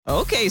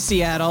Okay,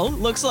 Seattle,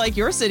 looks like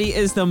your city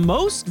is the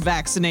most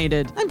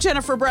vaccinated. I'm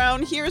Jennifer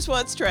Brown. Here's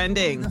what's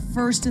trending. The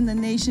first in the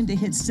nation to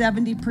hit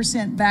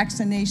 70%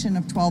 vaccination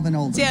of 12 and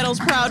older. Seattle's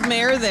proud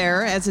mayor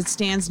there. As it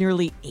stands,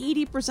 nearly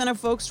 80%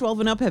 of folks 12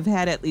 and up have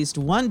had at least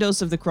one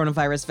dose of the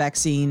coronavirus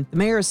vaccine. The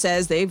mayor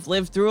says they've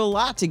lived through a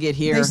lot to get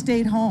here. They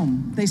stayed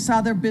home. They saw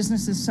their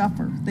businesses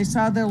suffer. They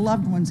saw their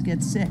loved ones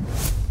get sick.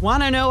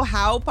 Want to know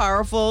how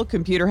powerful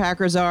computer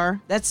hackers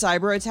are? That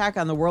cyber attack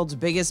on the world's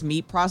biggest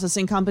meat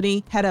processing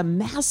company had a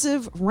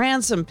massive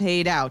ransom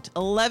paid out,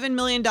 $11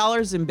 million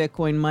in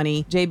Bitcoin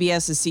money.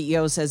 JBS's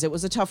CEO says it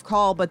was a tough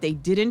call, but they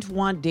didn't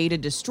want data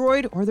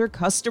destroyed or their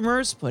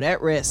customers put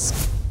at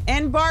risk.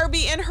 And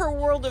Barbie and her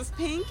world of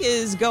pink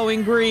is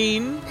going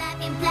green.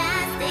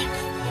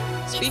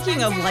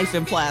 Speaking of life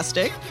in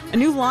plastic, a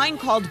new line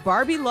called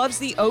Barbie Loves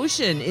the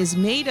Ocean is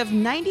made of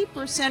 90%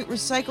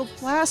 recycled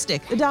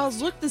plastic. The dolls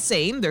look the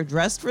same. They're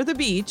dressed for the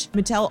beach.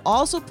 Mattel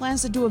also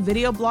plans to do a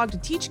video blog to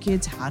teach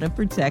kids how to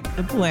protect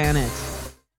the planet.